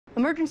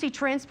Emergency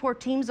transport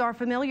teams are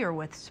familiar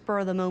with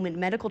spur-of-the-moment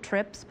medical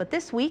trips, but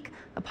this week,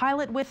 a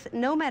pilot with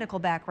no medical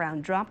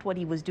background dropped what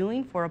he was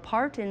doing for a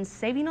part in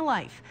saving a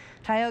life.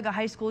 Tioga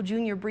High School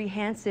junior Bree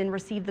Hansen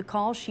received the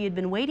call she had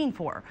been waiting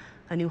for.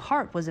 A new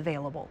heart was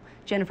available.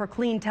 Jennifer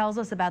Kleen tells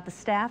us about the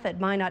staff at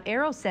Minot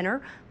Aero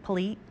Center,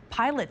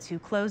 pilots who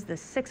closed the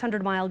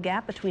 600-mile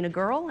gap between a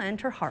girl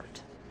and her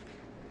heart.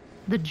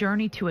 The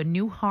journey to a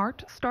new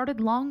heart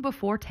started long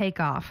before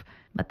takeoff,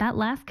 but that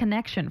last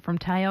connection from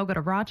Tioga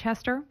to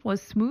Rochester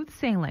was smooth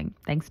sailing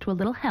thanks to a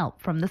little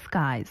help from the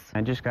skies.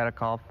 I just got a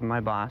call from my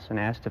boss and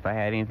asked if I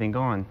had anything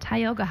going.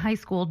 Tioga High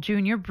School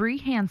junior Bree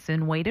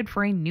Hansen waited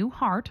for a new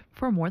heart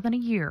for more than a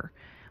year.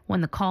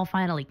 When the call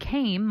finally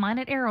came,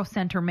 Minot Aero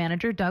Center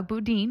manager Doug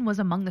Boudin was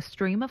among the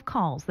stream of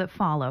calls that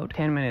followed.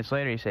 10 minutes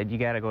later, he said, "You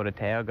got to go to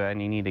Tioga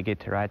and you need to get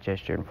to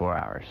Rochester in 4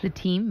 hours." The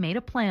team made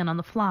a plan on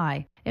the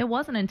fly. It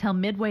wasn't until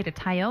midway to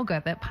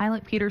Tioga that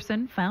pilot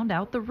Peterson found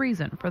out the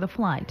reason for the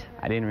flight.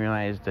 I didn't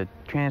realize the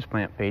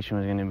transplant patient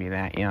was going to be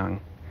that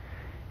young.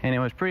 And it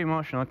was pretty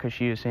emotional because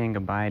she was saying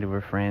goodbye to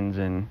her friends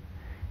and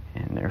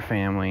their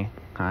family.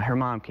 Her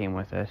mom came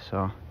with us,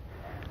 so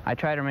I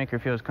tried to make her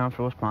feel as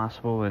comfortable as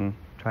possible and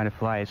try to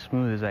fly as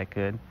smooth as I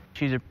could.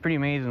 She's a pretty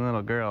amazing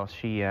little girl.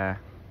 She,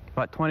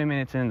 about 20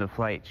 minutes into the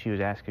flight, she was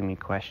asking me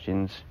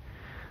questions,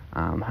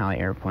 how the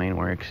airplane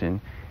works, and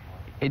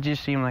it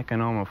just seemed like a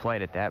normal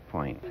flight at that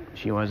point.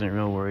 She wasn't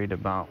real worried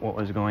about what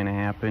was going to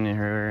happen to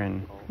her.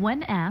 And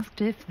when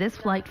asked if this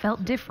flight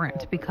felt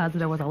different because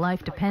there was a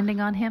life depending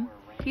on him,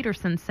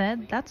 Peterson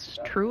said that's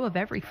true of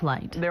every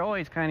flight. There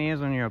always kind of is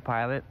when you're a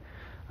pilot.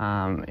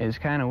 It's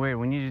kind of weird.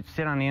 When you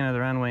sit on the end of the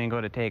runway and go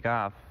to take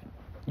off,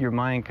 your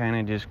mind kind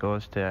of just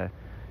goes to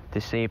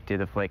the safety of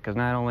the flight, because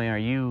not only are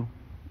you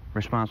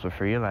responsible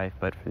for your life,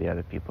 but for the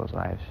other people's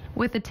lives.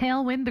 With the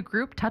tailwind, the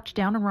group touched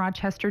down in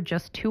Rochester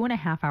just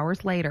 2.5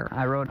 hours later.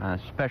 I wrote a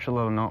special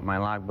little note in my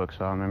logbook,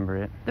 so I'll remember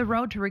it. The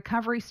road to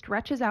recovery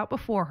stretches out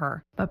before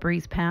her, but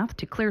Bree's path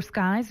to clear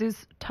skies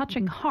is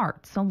touching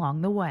hearts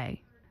along the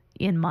way.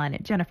 In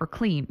Minot, Jennifer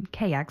Kleen,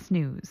 KX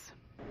News.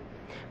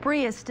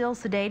 Bree is still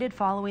sedated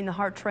following the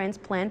heart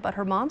transplant, but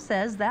her mom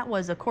says that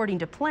was according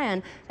to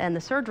plan and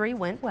the surgery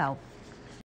went well.